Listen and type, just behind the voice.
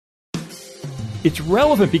It's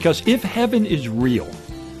relevant because if heaven is real,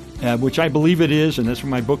 which I believe it is, and that's what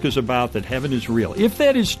my book is about, that heaven is real. If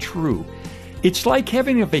that is true, it's like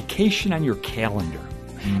having a vacation on your calendar.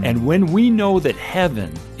 And when we know that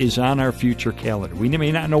heaven is on our future calendar, we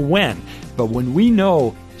may not know when, but when we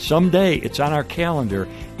know someday it's on our calendar,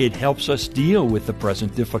 it helps us deal with the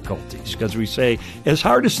present difficulties. Because we say, as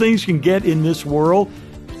hard as things can get in this world,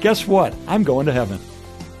 guess what? I'm going to heaven.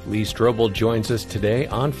 Lee Strobel joins us today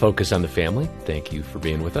on Focus on the Family. Thank you for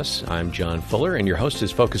being with us. I'm John Fuller, and your host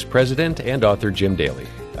is Focus President and author Jim Daly.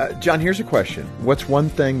 John, here's a question. What's one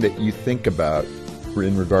thing that you think about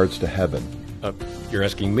in regards to heaven? You're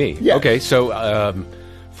asking me? Yeah. Okay, so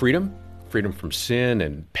freedom from sin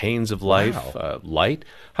and pains of life, light.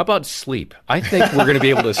 How about sleep? I think we're going to be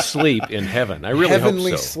able to sleep in heaven. I really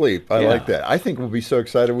Heavenly hope so. sleep. I like that. I think we'll be so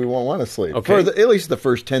excited we won't want to sleep. Okay. For at least the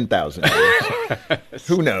first 10,000 years.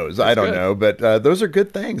 Who knows? I don't know. But those are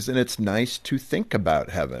good things, and it's nice to think about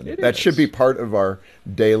heaven. That should be part of our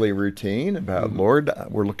daily routine about, Lord,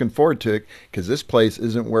 we're looking forward to it because this place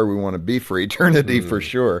isn't where we want to be for eternity for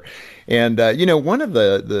sure. And, one of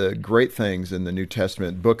the great things in the New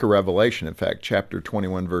Testament, book of Revelation, in fact, chapter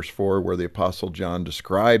 21, verse 4, where the Apostle John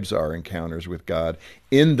describes our encounters with God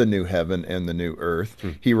in the new heaven and the new earth,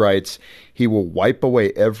 he writes, "He will wipe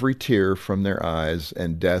away every tear from their eyes,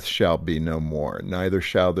 and death shall be no more. Neither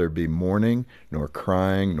shall there be mourning, nor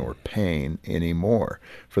crying, nor pain any more,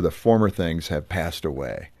 for the former things have passed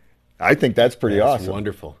away." I think that's pretty awesome.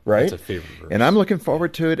 Wonderful. Right? That's a favorite verse. And I'm looking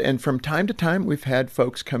forward to it. And from time to time, we've had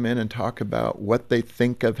folks come in and talk about what they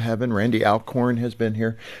think of heaven. Randy Alcorn has been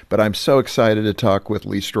here. But I'm so excited to talk with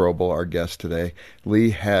Lee Strobel, our guest today. Lee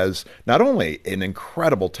has not only an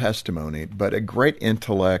incredible testimony, but a great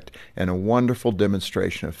intellect and a wonderful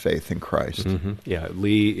demonstration of faith in Christ. Yeah,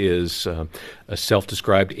 Lee is a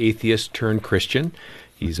self-described atheist turned Christian.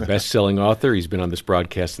 He's a best-selling author. He's been on this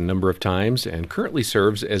broadcast a number of times and currently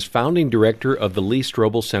serves as founding director of the Lee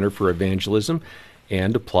Strobel Center for Evangelism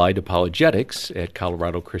and Applied Apologetics at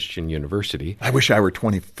Colorado Christian University. I wish I were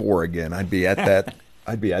 24 again. I'd be at that.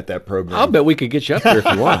 I'd be at that program. I'll bet we could get you up there if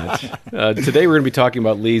you want. Today we're going to be talking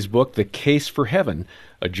about Lee's book, The Case for Heaven.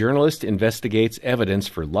 A journalist investigates evidence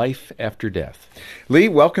for life after death. Lee,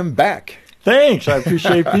 welcome back. Thanks. I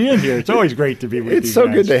appreciate being here. It's always great to be with you. It's so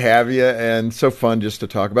guys. good to have you and so fun just to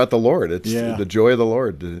talk about the Lord. It's the joy of the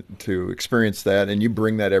Lord to experience that, and you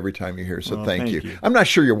bring that every time you're here, so thank you. I'm not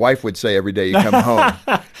sure your wife would say every day you come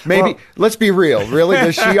home. Maybe, let's be real. Really?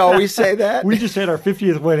 Does she always say that? We just had our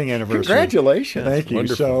 50th wedding anniversary. Congratulations. Thank you.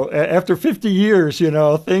 Wonderful. So after 50 years,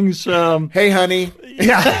 things... Hey, honey.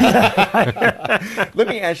 Yeah. Let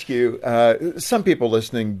me ask you, some people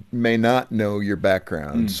listening may not know your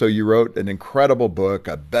background. So you wrote an incredible book,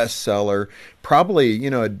 a bestseller, probably,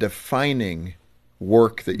 a defining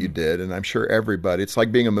work that you did. And I'm sure everybody, it's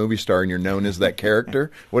like being a movie star and you're known as that character.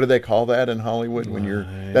 What do they call that in Hollywood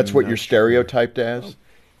when that's what you're stereotyped as?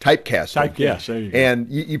 Typecasting. Yes, there you go. And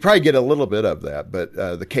you probably get a little bit of that, but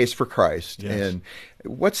The Case for Christ. Yes. And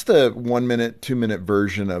what's the 1 minute, 2 minute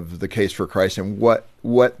version of The Case for Christ and what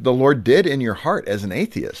the Lord did in your heart as an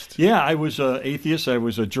atheist? Yeah, I was an atheist. I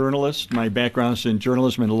was a journalist. My background's in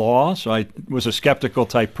journalism and law, so I was a skeptical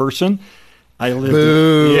type person. I lived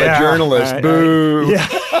a journalist. Boo.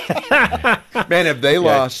 Man, have they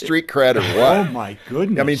lost street cred or what? Oh, my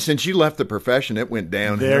goodness. I mean, since you left the profession, it went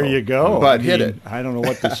downhill. There you go. But hit it. I don't know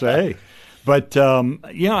what to say. But,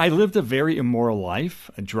 I lived a very immoral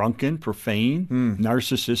life, a drunken, profane,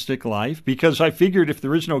 narcissistic life, because I figured if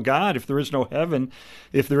there is no God, if there is no heaven,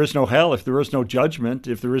 if there is no hell, if there is no judgment,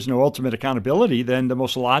 if there is no ultimate accountability, then the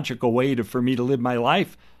most logical way for me to live my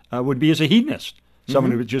life would be as a hedonist,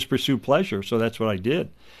 someone who would just pursue pleasure. So that's what I did.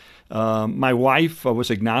 My wife was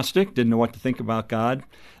agnostic, didn't know what to think about God.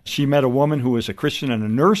 She met a woman who was a Christian and a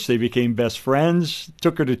nurse. They became best friends,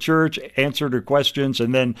 took her to church, answered her questions,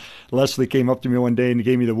 and then Leslie came up to me one day and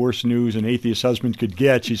gave me the worst news an atheist husband could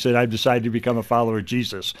get. She said, "I've decided to become a follower of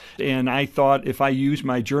Jesus." And I thought if I used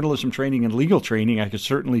my journalism training and legal training, I could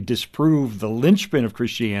certainly disprove the linchpin of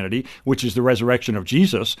Christianity, which is the resurrection of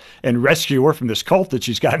Jesus, and rescue her from this cult that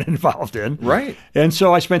she's gotten involved in. Right. And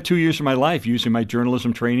so I spent 2 years of my life using my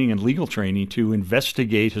journalism training and legal training to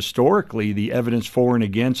investigate historically the evidence for and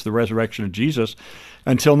against the resurrection of Jesus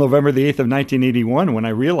until November the 8th of 1981, when I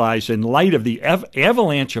realized, in light of the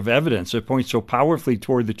avalanche of evidence that points so powerfully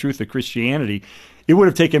toward the truth of Christianity, it would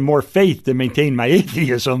have taken more faith to maintain my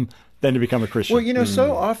atheism than to become a Christian. Well,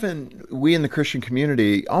 so often we in the Christian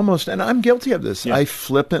community almost, and I'm guilty of this, I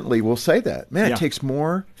flippantly will say that. Man, it takes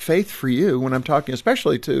more faith for you when I'm talking,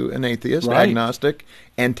 especially to an atheist, agnostic,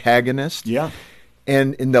 antagonist. Yeah.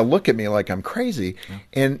 And they'll look at me like I'm crazy,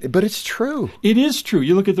 but it's true. It is true.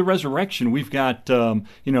 You look at the resurrection. We've got,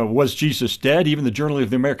 was Jesus dead? Even the Journal of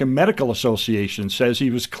the American Medical Association says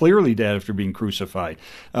he was clearly dead after being crucified.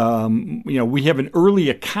 We have an early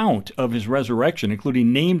account of his resurrection,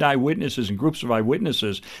 including named eyewitnesses and groups of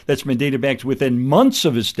eyewitnesses that's been dated back to within months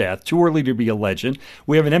of his death, too early to be a legend.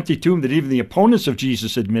 We have an empty tomb that even the opponents of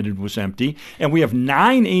Jesus admitted was empty. And we have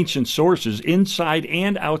 9 ancient sources inside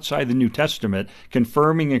and outside the New Testament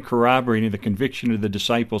confirming and corroborating the conviction of the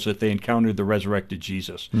disciples that they encountered the resurrected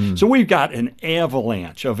Jesus. So we've got an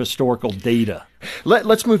avalanche of historical data.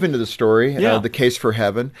 Let's move into the story, the case for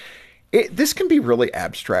heaven. This can be really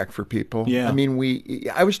abstract for people. Yeah. I mean,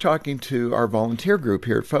 I was talking to our volunteer group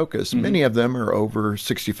here at Focus. Many of them are over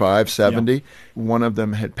 65, 70. Yeah. One of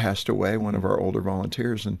them had passed away, one of our older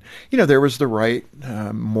volunteers. And, there was the right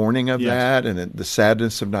mourning of that and the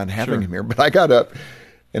sadness of not having him here. But I got up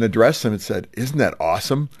and addressed him and said, "Isn't that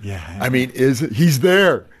awesome? Yeah. I mean, he's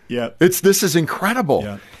there. Yeah. This is incredible."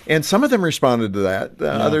 Yeah. And some of them responded to that.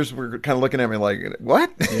 Others were kind of looking at me like, "What?"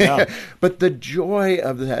 Yeah. But the joy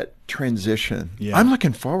of that transition, I'm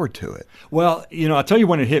looking forward to it. Well, I'll tell you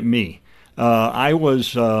when it hit me. I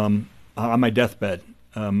was on my deathbed.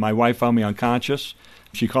 My wife found me unconscious.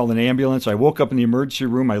 She called an ambulance. I woke up in the emergency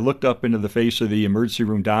room. I looked up into the face of the emergency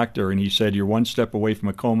room doctor, and he said, "You're 1 step away from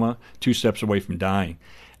a coma, 2 steps away from dying."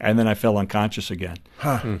 And then I fell unconscious again.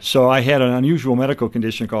 So I had an unusual medical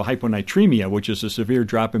condition called hyponatremia, which is a severe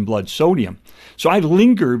drop in blood sodium. So I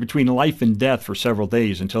lingered between life and death for several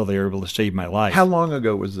days until they were able to save my life. How long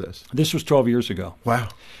ago was this? This was 12 years ago. Wow.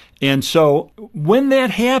 And so when that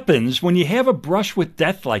happens, when you have a brush with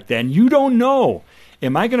death like that, and you don't know,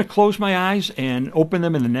 am I going to close my eyes and open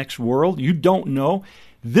them in the next world? You don't know.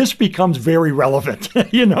 This becomes very relevant.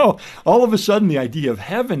 All of a sudden the idea of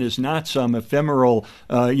heaven is not some ephemeral,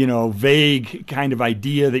 vague kind of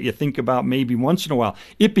idea that you think about maybe once in a while.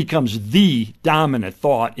 It becomes the dominant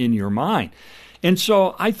thought in your mind. And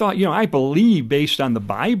so I thought, I believe based on the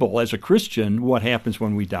Bible as a Christian what happens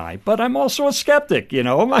when we die. But I'm also a skeptic, You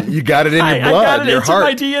got it in your blood, your it's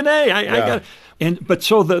heart. It's in my DNA. I got it. But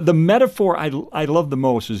so the metaphor I love the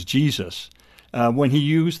most is Jesus when he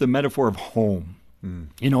used the metaphor of home.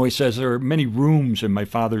 He says there are many rooms in my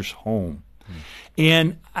Father's home.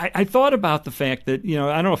 And I thought about the fact that, I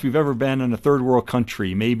don't know if you've ever been in a third world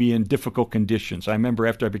country, maybe in difficult conditions. I remember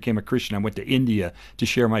after I became a Christian, I went to India to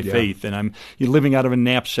share my faith, and I'm living out of a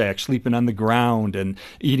knapsack, sleeping on the ground and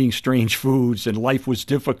eating strange foods, and life was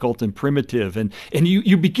difficult and primitive. And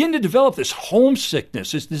you begin to develop this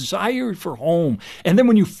homesickness, this desire for home. And then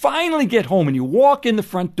when you finally get home and you walk in the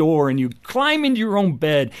front door and you climb into your own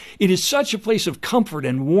bed, it is such a place of comfort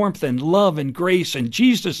and warmth and love and grace. And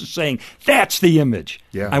Jesus is saying, that's the image.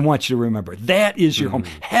 Yeah. I want you to remember. That is your home.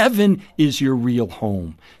 Heaven is your real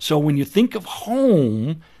home. So when you think of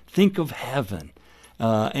home, think of heaven.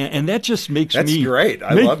 And that just makes That's great.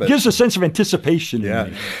 I love it. Gives a sense of anticipation. Yeah.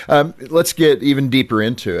 Let's get even deeper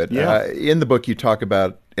into it. Yeah. In the book, you talk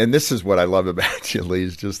about, and this is what I love about you, Lee,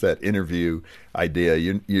 is just that interview idea.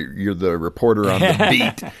 You're the reporter on the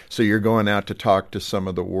beat, so you're going out to talk to some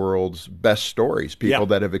of the world's best stories, people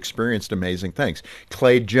that have experienced amazing things.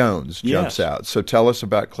 Clay Jones jumps out. So tell us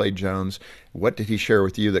about Clay Jones. What did he share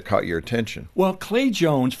with you that caught your attention? Well, Clay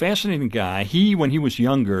Jones, fascinating guy. When he was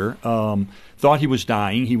younger, thought he was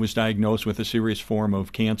dying. He was diagnosed with a serious form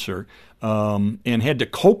of cancer and had to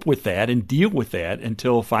cope with that and deal with that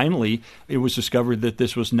until finally it was discovered that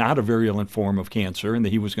this was not a virulent form of cancer and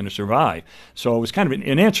that he was going to survive. So it was kind of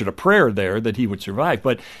an answer to prayer there that he would survive.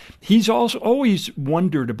 But he's also always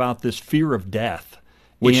wondered about this fear of death.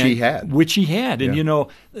 Which he had. And,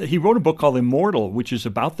 he wrote a book called Immortal, which is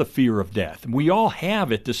about the fear of death. We all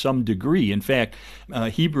have it to some degree. In fact,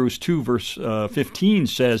 Hebrews 2, verse 15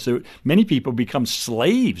 says that many people become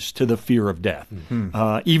slaves to the fear of death.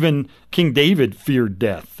 Even King David feared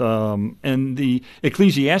death. And the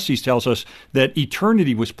Ecclesiastes tells us that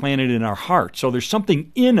eternity was planted in our heart. So there's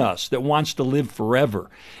something in us that wants to live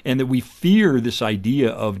forever, and that we fear this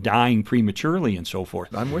idea of dying prematurely and so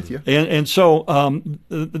forth. I'm with you. And so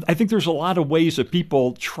I think there's a lot of ways that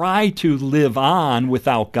people try to live on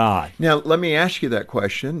without God. Now, let me ask you that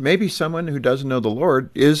question. Maybe someone who doesn't know the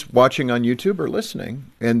Lord is watching on YouTube or listening,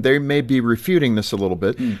 and they may be refuting this a little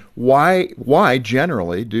bit. Why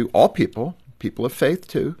generally do all people of faith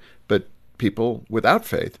too, but people without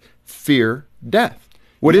faith, fear death?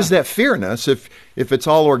 What is that fear in us? If it's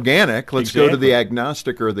all organic, let's go to the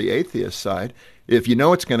agnostic or the atheist side. If you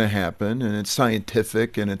know it's going to happen and it's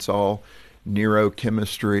scientific and it's all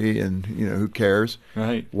neurochemistry and, who cares?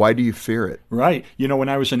 Right. Why do you fear it? Right. When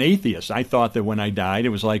I was an atheist, I thought that when I died, it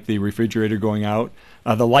was like the refrigerator going out,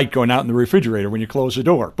 the light going out in the refrigerator when you close the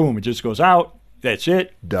door. Boom, it just goes out. That's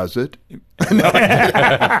it. Does it?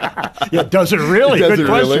 Yeah, does it really? Does Good it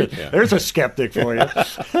question. really? Yeah. There's a skeptic for you.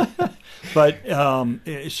 But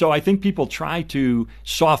so I think people try to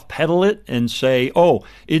soft pedal it and say, oh,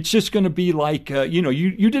 it's just going to be like,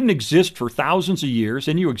 you didn't exist for thousands of years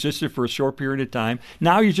and you existed for a short period of time.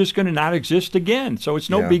 Now you're just going to not exist again. So it's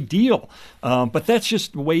no big deal. But that's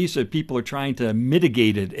just ways that people are trying to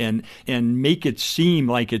mitigate it and make it seem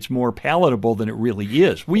like it's more palatable than it really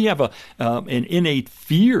is. We have an innate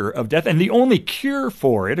fear of death. And the only cure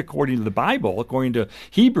for it, according to the Bible, according to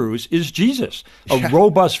Hebrews, is Jesus. A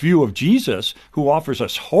robust view of Jesus, who offers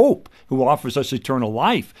us hope, who offers us eternal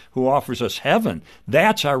life, who offers us heaven.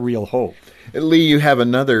 That's our real hope. Lee, you have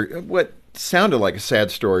another, what sounded like a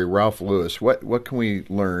sad story, Ralph Lewis. What can we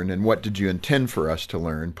learn, and what did you intend for us to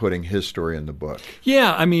learn putting his story in the book?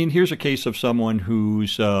 Yeah, I mean, here's a case of someone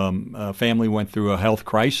whose family went through a health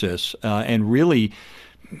crisis and really,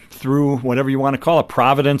 through whatever you want to call it,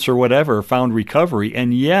 providence or whatever, found recovery,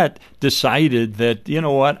 and yet decided that, you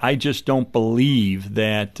know what, I just don't believe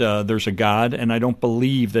that there's a God, and I don't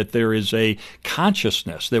believe that there is a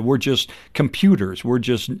consciousness, that we're just computers, we're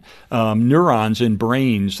just neurons in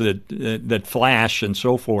brains that flash and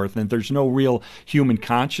so forth, and there's no real human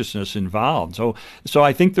consciousness involved. So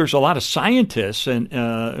I think there's a lot of scientists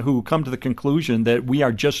who come to the conclusion that we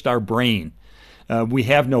are just our brain. We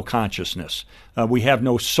have no consciousness. We have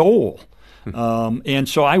no soul. And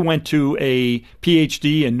so I went to a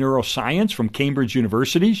PhD in neuroscience from Cambridge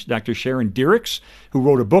University, Dr. Sharon Dirks, who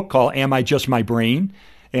wrote a book called Am I Just My Brain?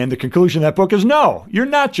 And the conclusion of that book is no, you're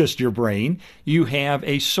not just your brain. You have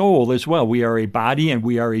a soul as well. We are a body and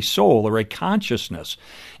we are a soul, or a consciousness.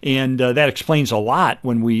 And that explains a lot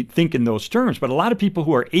when we think in those terms. But a lot of people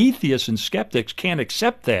who are atheists and skeptics can't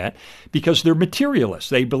accept that because they're materialists.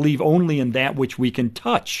 They believe only in that which we can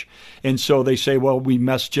touch. And so they say, well, we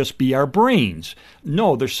must just be our brains.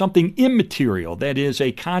 No, there's something immaterial. That is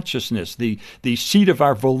a consciousness. The seat of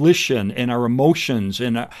our volition and our emotions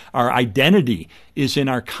and our identity is in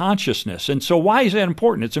our consciousness. And so why is that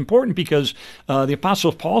important? It's important because the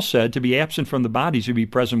Apostle Paul said to be absent from the body is to be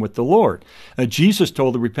present with the Lord. Jesus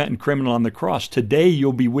told the repentant criminal on the cross, today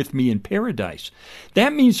you'll be with me in paradise.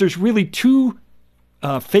 That means there's really two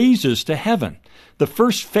phases to heaven. The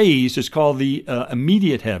first phase is called the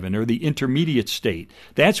immediate heaven, or the intermediate state.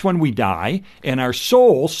 That's when we die and our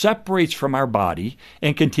soul separates from our body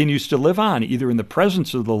and continues to live on, either in the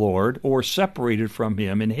presence of the Lord or separated from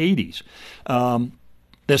him in Hades.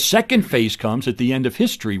 The second phase comes at the end of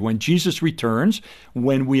history, when Jesus returns,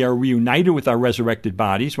 when we are reunited with our resurrected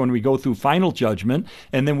bodies, when we go through final judgment,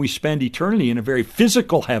 and then we spend eternity in a very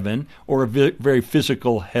physical heaven or a very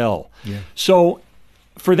physical hell. Yeah. So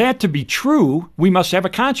for that to be true, we must have a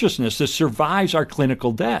consciousness that survives our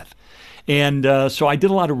clinical death. And so I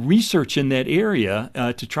did a lot of research in that area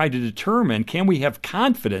to try to determine, can we have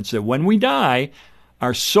confidence that when we die,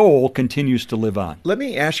 our soul continues to live on? Let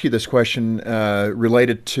me ask you this question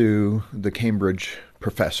related to the Cambridge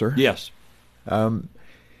professor. Yes. I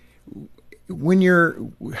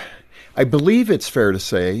believe it's fair to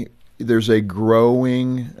say there's a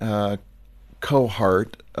growing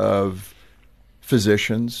cohort of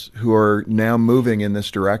physicians who are now moving in this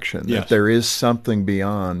direction, that there is something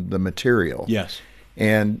beyond the material. Yes.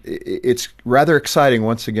 And it's rather exciting,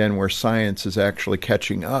 once again, where science is actually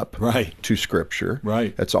catching up to Scripture.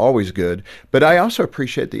 Right. That's always good. But I also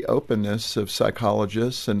appreciate the openness of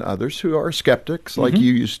psychologists and others who are skeptics, like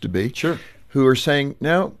you used to be, who are saying,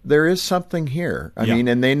 no, there is something here. I mean,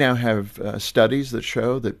 and they now have studies that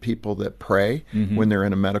show that people that pray when they're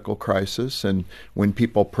in a medical crisis, and when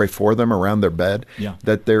people pray for them around their bed,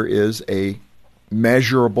 that there is a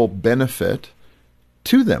measurable benefit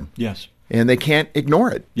to them. Yes. And they can't ignore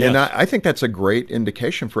it. Yes. And I think that's a great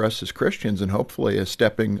indication for us as Christians, and hopefully a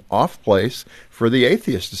stepping off place for the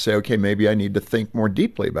atheist to say, okay, maybe I need to think more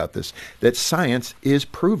deeply about this, that science is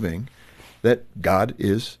proving that God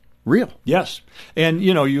is real. Yes. And,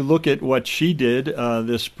 you look at what she did,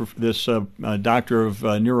 this doctor of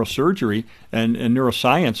neurosurgery and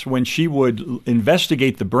neuroscience. When she would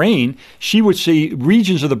investigate the brain, she would see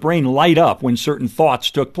regions of the brain light up when certain thoughts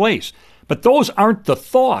took place. But those aren't the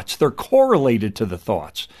thoughts. They're correlated to the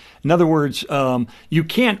thoughts. In other words, you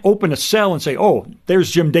can't open a cell and say, oh,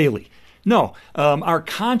 there's Jim Daly. No, our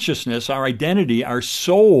consciousness, our identity, our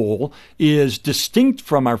soul is distinct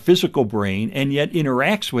from our physical brain and yet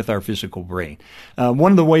interacts with our physical brain.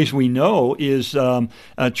 One of the ways we know is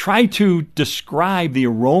try to describe the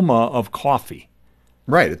aroma of coffee.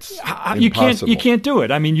 Right, it's impossible. You can't do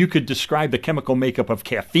it. I mean, you could describe the chemical makeup of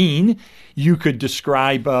caffeine. You could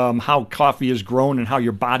describe how coffee is grown and how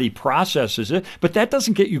your body processes it, but that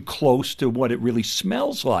doesn't get you close to what it really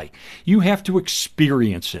smells like. You have to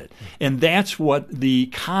experience it, and that's what the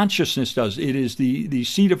consciousness does. It is the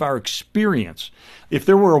seat of our experience. If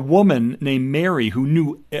there were a woman named Mary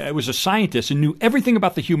who was a scientist and knew everything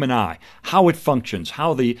about the human eye, how it functions,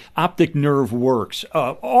 how the optic nerve works,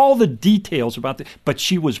 all the details about but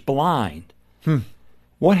she was blind.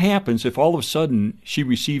 What happens if all of a sudden she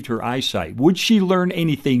received her eyesight? Would she learn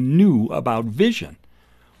anything new about vision?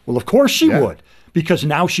 Well, of course she would, because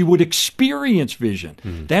now she would experience vision.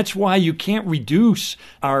 That's why you can't reduce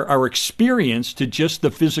our experience to just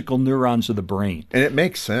the physical neurons of the brain. And it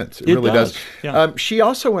makes sense. It really does. Yeah. She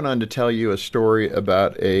also went on to tell you a story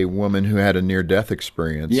about a woman who had a near-death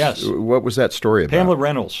experience. Yes. What was that story about? Pamela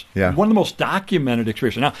Reynolds. Yeah. One of the most documented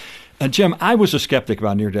experiences. Now, Jim, I was a skeptic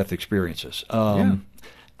about near-death experiences.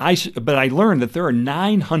 But I learned that there are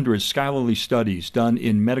 900 scholarly studies done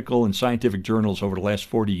in medical and scientific journals over the last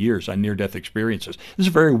 40 years on near-death experiences. This is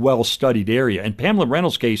a very well-studied area, and Pamela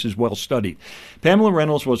Reynolds' case is well-studied. Pamela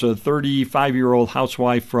Reynolds was a 35-year-old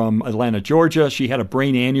housewife from Atlanta, Georgia. She had a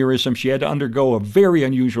brain aneurysm. She had to undergo a very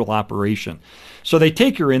unusual operation. So they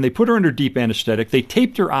take her in. They put her under deep anesthetic. They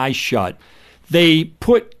taped her eyes shut. They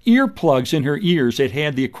put earplugs in her ears that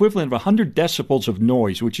had the equivalent of 100 decibels of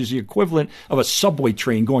noise, which is the equivalent of a subway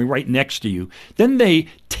train going right next to you. Then they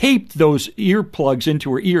taped those earplugs into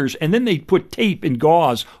her ears, and then they put tape and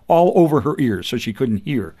gauze all over her ears so she couldn't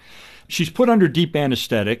hear. She's put under deep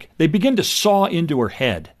anesthetic. They begin to saw into her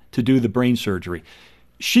head to do the brain surgery.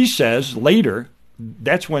 She says later,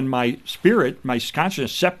 that's when my spirit, my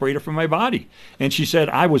consciousness separated from my body. And she said,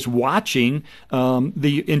 I was watching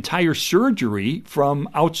the entire surgery from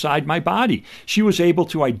outside my body. She was able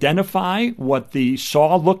to identify what the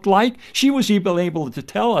saw looked like. She was even able to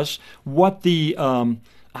tell us what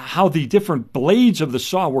how the different blades of the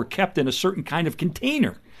saw were kept in a certain kind of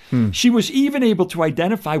container. She was even able to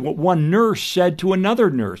identify what one nurse said to another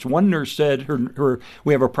nurse. One nurse said,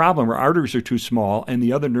 we have a problem, her arteries are too small, and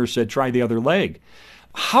the other nurse said, try the other leg.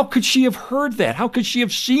 How could she have heard that? How could she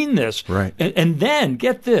have seen this? Right. And then,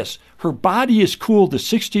 get this, her body is cooled to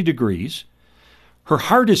 60 degrees, her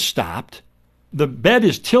heart is stopped, the bed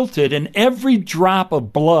is tilted, and every drop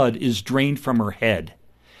of blood is drained from her head.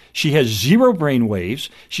 She has 0 brain waves,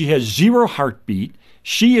 she has 0 heartbeat,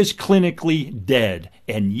 she is clinically dead,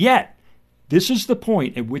 and yet this is the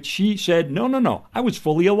point at which she said, no, I was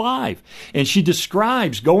fully alive. And she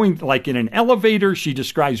describes going like in an elevator. She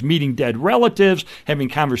describes meeting dead relatives, having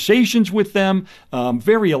conversations with them,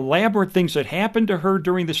 very elaborate things that happened to her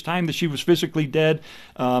during this time that she was physically dead.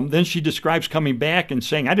 Then she describes coming back and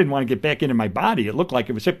saying, I didn't want to get back into my body. It looked like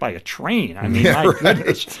it was hit by a train. I mean, my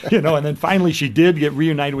goodness. And then finally she did get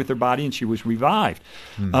reunited with her body and she was revived.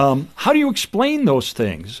 How do you explain those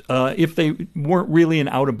things if they weren't really an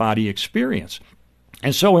out-of-body experience?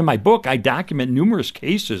 And so in my book, I document numerous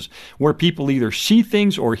cases where people either see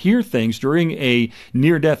things or hear things during a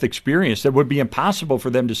near-death experience that would be impossible for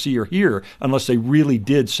them to see or hear unless they really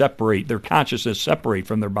did separate, their consciousness separate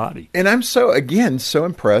from their body. And I'm so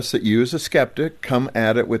impressed that you as a skeptic come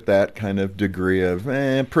at it with that kind of degree of,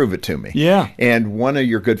 prove it to me. Yeah. And one of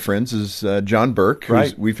your good friends is John Burke, who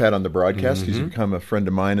right. we've had on the broadcast. He's become a friend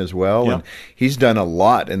of mine as well. Yeah. And he's done a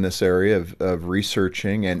lot in this area of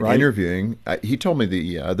researching and right. interviewing. He told me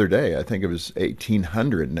the other day, I think it was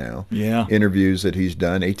 1,800 now, yeah. interviews that he's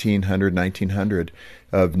done, 1,800, 1,900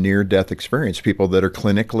 of near-death experience, people that are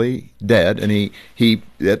clinically dead. And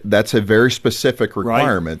that's a very specific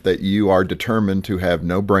requirement right. that you are determined to have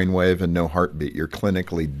no brainwave and no heartbeat. You're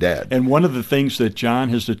clinically dead. And one of the things that John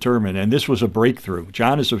has determined, and this was a breakthrough,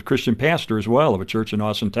 John is a Christian pastor as well of a church in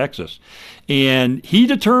Austin, Texas. And he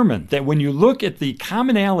determined that when you look at the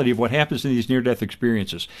commonality of what happens in these near-death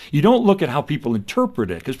experiences, you don't look at how people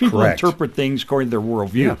interpret it, because people Correct. interpret things according to their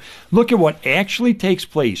worldview. Yeah. Look at what actually takes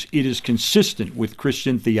place. It is consistent with Christian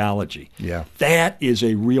Christian theology. Yeah. That is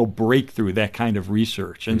a real breakthrough, that kind of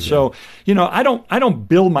research. And so, I don't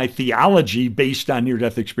build my theology based on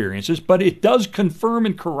near-death experiences, but it does confirm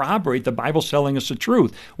and corroborate the Bible's telling us the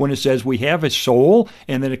truth when it says we have a soul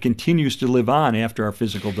and that it continues to live on after our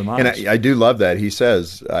physical demise. And I do love that. He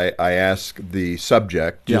says, I ask the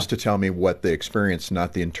subject just to tell me what they experienced,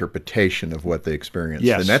 not the interpretation of what they experienced.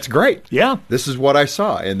 Yes. And that's great. Yeah. This is what I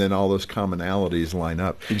saw. And then all those commonalities line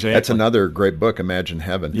up. Exactly. That's another great book, Imagine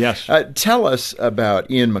Heaven. Yes. Tell us about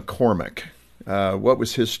Ian McCormick. What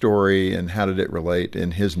was his story and how did it relate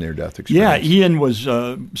in his near-death experience? Yeah, Ian was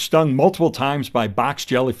stung multiple times by box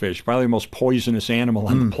jellyfish, probably the most poisonous animal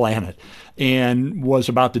on the planet, and was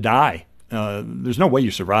about to die. There's no way you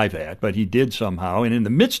survive that, but he did somehow. And in the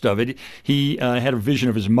midst of it, he had a vision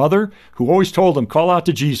of his mother, who always told him, call out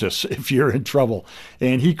to Jesus if you're in trouble.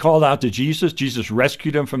 And he called out to Jesus. Jesus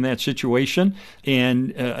rescued him from that situation.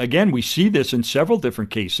 And again, we see this in several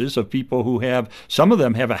different cases of people who some of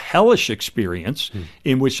them have a hellish experience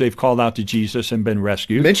in which they've called out to Jesus and been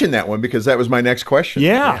rescued. Mention that one because that was my next question.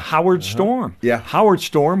 Yeah, Howard Storm. Yeah. Howard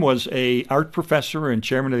Storm was an art professor and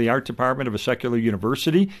chairman of the art department of a secular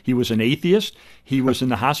university. He was an atheist. He was in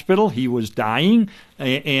the hospital. He was dying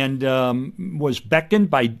and was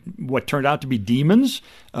beckoned by what turned out to be demons.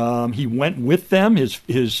 He went with them.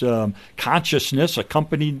 His consciousness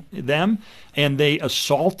accompanied them, and they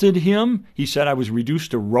assaulted him. He said, I was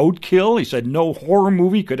reduced to roadkill. He said, no horror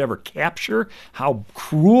movie could ever capture how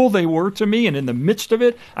cruel they were to me. And in the midst of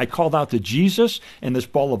it, I called out to Jesus, and this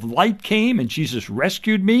ball of light came, and Jesus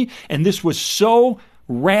rescued me. And this was so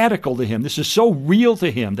radical to him. This is so real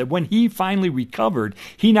to him that when he finally recovered,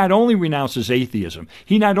 he not only renounced his atheism,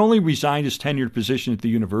 he not only resigned his tenured position at the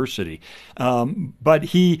university, but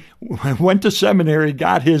he went to seminary,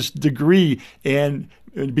 got his degree, and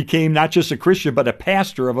became not just a Christian, but a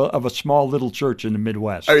pastor of a small little church in the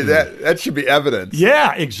Midwest. I mean, that should be evidence.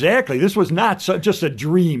 Yeah, exactly. This was not just a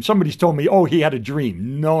dream. Somebody's told me, he had a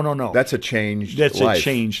dream. No. That's a changed life. That's a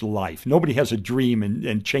changed life. Nobody has a dream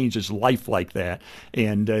and changes life like that.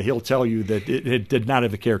 And he'll tell you that it did not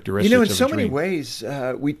have the characteristics of a dream. In so many ways,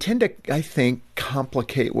 we tend to, I think,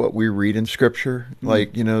 complicate what we read in Scripture.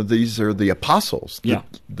 Like, these are the apostles,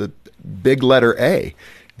 the big letter A.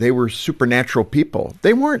 They were supernatural people.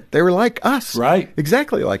 They weren't. They were like us. Right.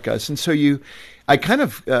 Exactly like us. And so I kind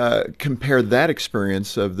of compare that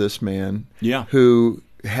experience of this man who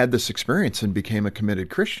had this experience and became a committed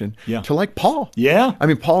Christian to like Paul. Yeah. I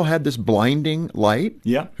mean, Paul had this blinding light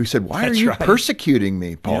who said, why are you persecuting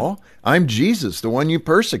me, Paul? I'm Jesus, the one you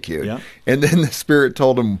persecute. Yeah. And then the Spirit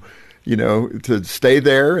told him, to stay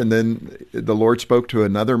there. And then the Lord spoke to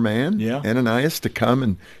another man, Ananias, to come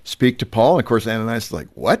and speak to Paul. And of course, Ananias is like,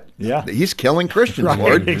 what? Yeah. He's killing Christians,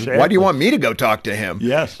 Lord. Exactly. Why do you want me to go talk to him?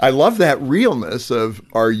 Yes. I love that realness of,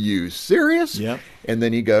 are you serious? Yeah. And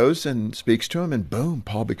then he goes and speaks to him, and boom,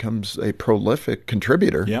 Paul becomes a prolific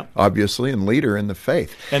contributor, obviously, and leader in the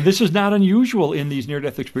faith. And this is not unusual in these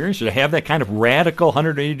near-death experiences to have that kind of radical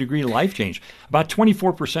 180-degree life change. About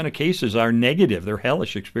 24% of cases are negative. They're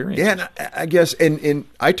hellish experiences. Yeah, and I guess, and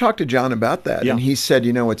I talked to John about that, and he said,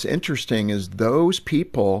 what's interesting is those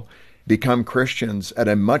people become Christians at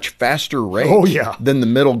a much faster rate than the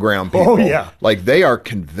middle ground people. Like they are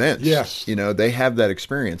convinced. Yes. They have that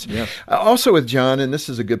experience. Yes. Also with John, and this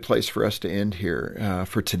is a good place for us to end here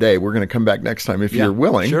for today. We're going to come back next time if you're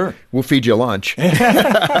willing. Sure. We'll feed you lunch.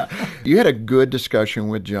 You had a good discussion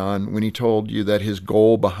with John when he told you that his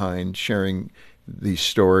goal behind sharing these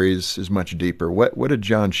stories is much deeper. What did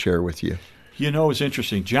John share with you? It's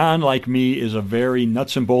interesting. John, like me, is a very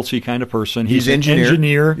nuts and boltsy kind of person. He's an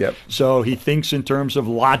engineer. Yep. So he thinks in terms of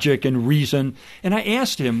logic and reason. And I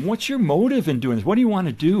asked him, what's your motive in doing this? What do you want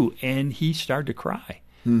to do? And he started to cry.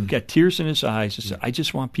 Got tears in his eyes. He said, I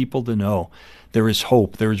just want people to know there is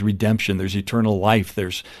hope, there is redemption, there's eternal life,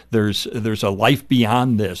 there's a life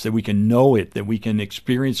beyond this, that we can know it, that we can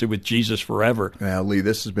experience it with Jesus forever. Well, Lee,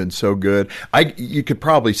 this has been so good. You could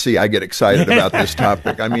probably see I get excited about this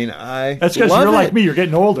topic. I mean, that's because you're like me, you're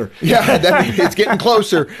getting older. Yeah, it's getting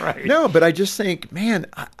closer. Right. No, but I just think, man,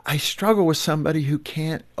 I struggle with somebody who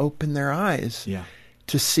can't open their eyes. Yeah.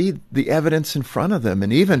 To see the evidence in front of them.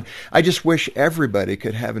 And even, I just wish everybody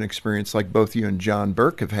could have an experience like both you and John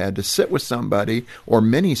Burke have had, to sit with somebody or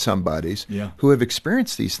many somebodies who have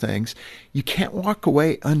experienced these things. You can't walk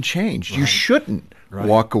away unchanged. Right. You shouldn't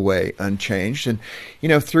walk away unchanged. And,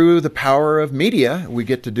 through the power of media, we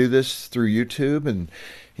get to do this through YouTube and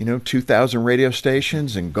 2,000 radio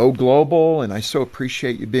stations and go global. And I so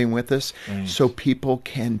appreciate you being with us. Thanks. So people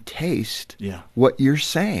can taste what you're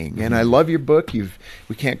saying. And I love your book.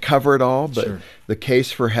 We can't cover it all, but The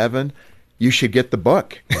Case for Heaven. you should get the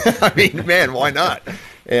book. I mean, man, why not?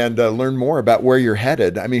 And learn more about where you're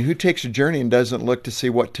headed. I mean, who takes a journey and doesn't look to see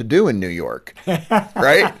what to do in New York,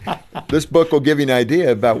 right? This book will give you an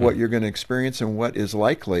idea about what you're going to experience and what is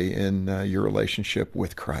likely in your relationship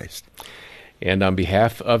with Christ. And on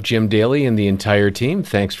behalf of Jim Daly and the entire team,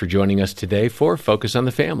 thanks for joining us today for Focus on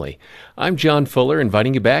the Family. I'm John Fuller,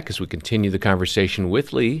 inviting you back as we continue the conversation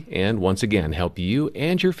with Lee and once again help you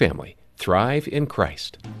and your family thrive in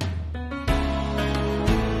Christ.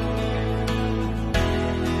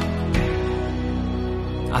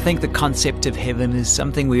 I think the concept of heaven is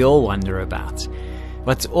something we all wonder about.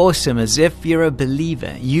 What's awesome is if you're a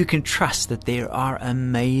believer, you can trust that there are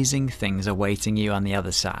amazing things awaiting you on the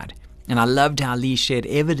other side. And I loved how Lee shared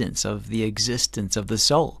evidence of the existence of the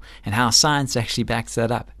soul and how science actually backs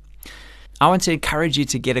that up. I want to encourage you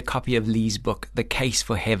to get a copy of Lee's book, The Case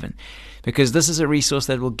for Heaven, because this is a resource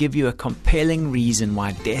that will give you a compelling reason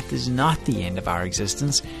why death is not the end of our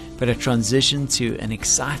existence, but a transition to an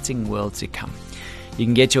exciting world to come. You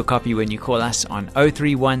can get your copy when you call us on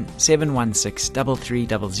 031 716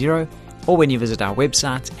 3300 or when you visit our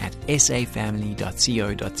website at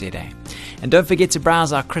safamily.co.za. And don't forget to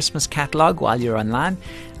browse our Christmas catalog while you're online.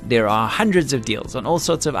 There are hundreds of deals on all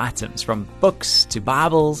sorts of items, from books to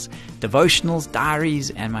Bibles, devotionals, diaries,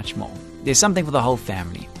 and much more. There's something for the whole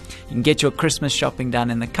family. You can get your Christmas shopping done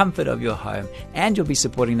in the comfort of your home, and you'll be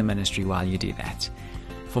supporting the ministry while you do that.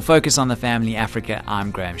 For Focus on the Family Africa, I'm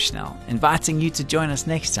Graham Schnell, inviting you to join us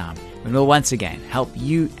next time when we'll once again help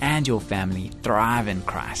you and your family thrive in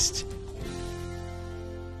Christ.